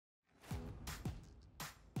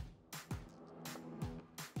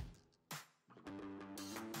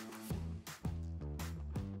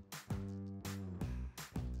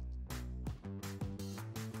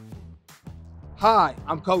Hi,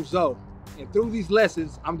 I'm Coach Zoe, and through these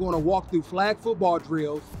lessons, I'm going to walk through flag football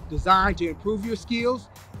drills designed to improve your skills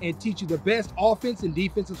and teach you the best offense and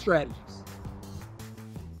defensive strategies.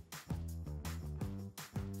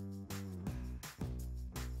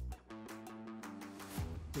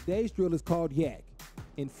 Today's drill is called YAC.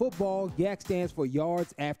 In football, YAC stands for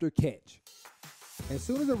yards after catch. As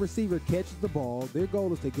soon as a receiver catches the ball, their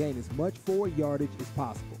goal is to gain as much forward yardage as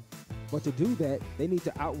possible. But to do that, they need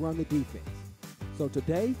to outrun the defense. So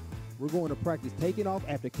today, we're going to practice taking off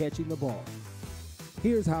after catching the ball.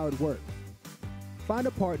 Here's how it works. Find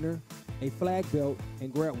a partner, a flag belt,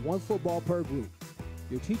 and grab one football per group.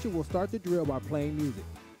 Your teacher will start the drill by playing music.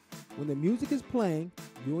 When the music is playing,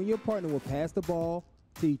 you and your partner will pass the ball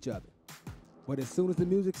to each other. But as soon as the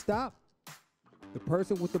music stops, the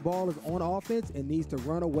person with the ball is on offense and needs to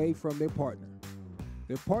run away from their partner.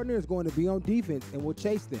 Their partner is going to be on defense and will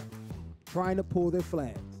chase them, trying to pull their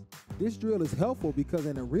flags. This drill is helpful because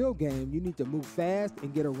in a real game, you need to move fast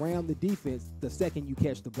and get around the defense the second you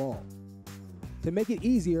catch the ball. To make it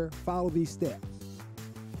easier, follow these steps.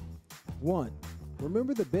 1.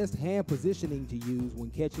 Remember the best hand positioning to use when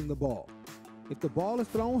catching the ball. If the ball is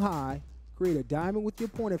thrown high, create a diamond with your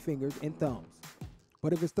pointer fingers and thumbs.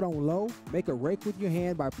 But if it's thrown low, make a rake with your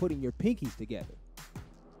hand by putting your pinkies together.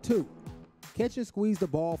 2. Catch and squeeze the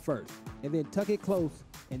ball first, and then tuck it close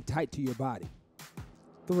and tight to your body.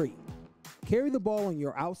 3. Carry the ball on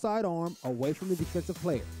your outside arm away from the defensive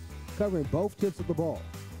player, covering both tips of the ball.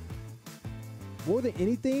 More than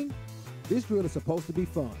anything, this drill is supposed to be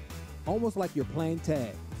fun, almost like you're playing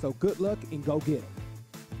tag, so good luck and go get 'em.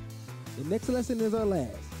 The next lesson is our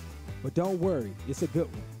last, but don't worry, it's a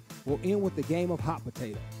good one. We'll end with the game of hot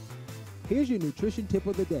potato. Here's your nutrition tip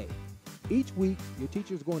of the day. Each week, your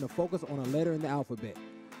teacher is going to focus on a letter in the alphabet.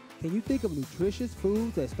 Can you think of nutritious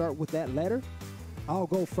foods that start with that letter? I'll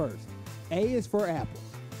go first. A is for apple.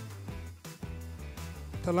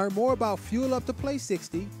 To learn more about Fuel Up to Play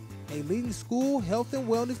 60, a leading school health and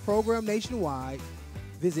wellness program nationwide,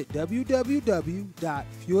 visit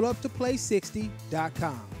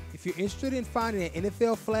www.fueluptoplay60.com. If you're interested in finding an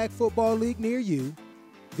NFL flag football league near you,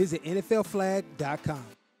 visit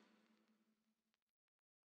NFLflag.com.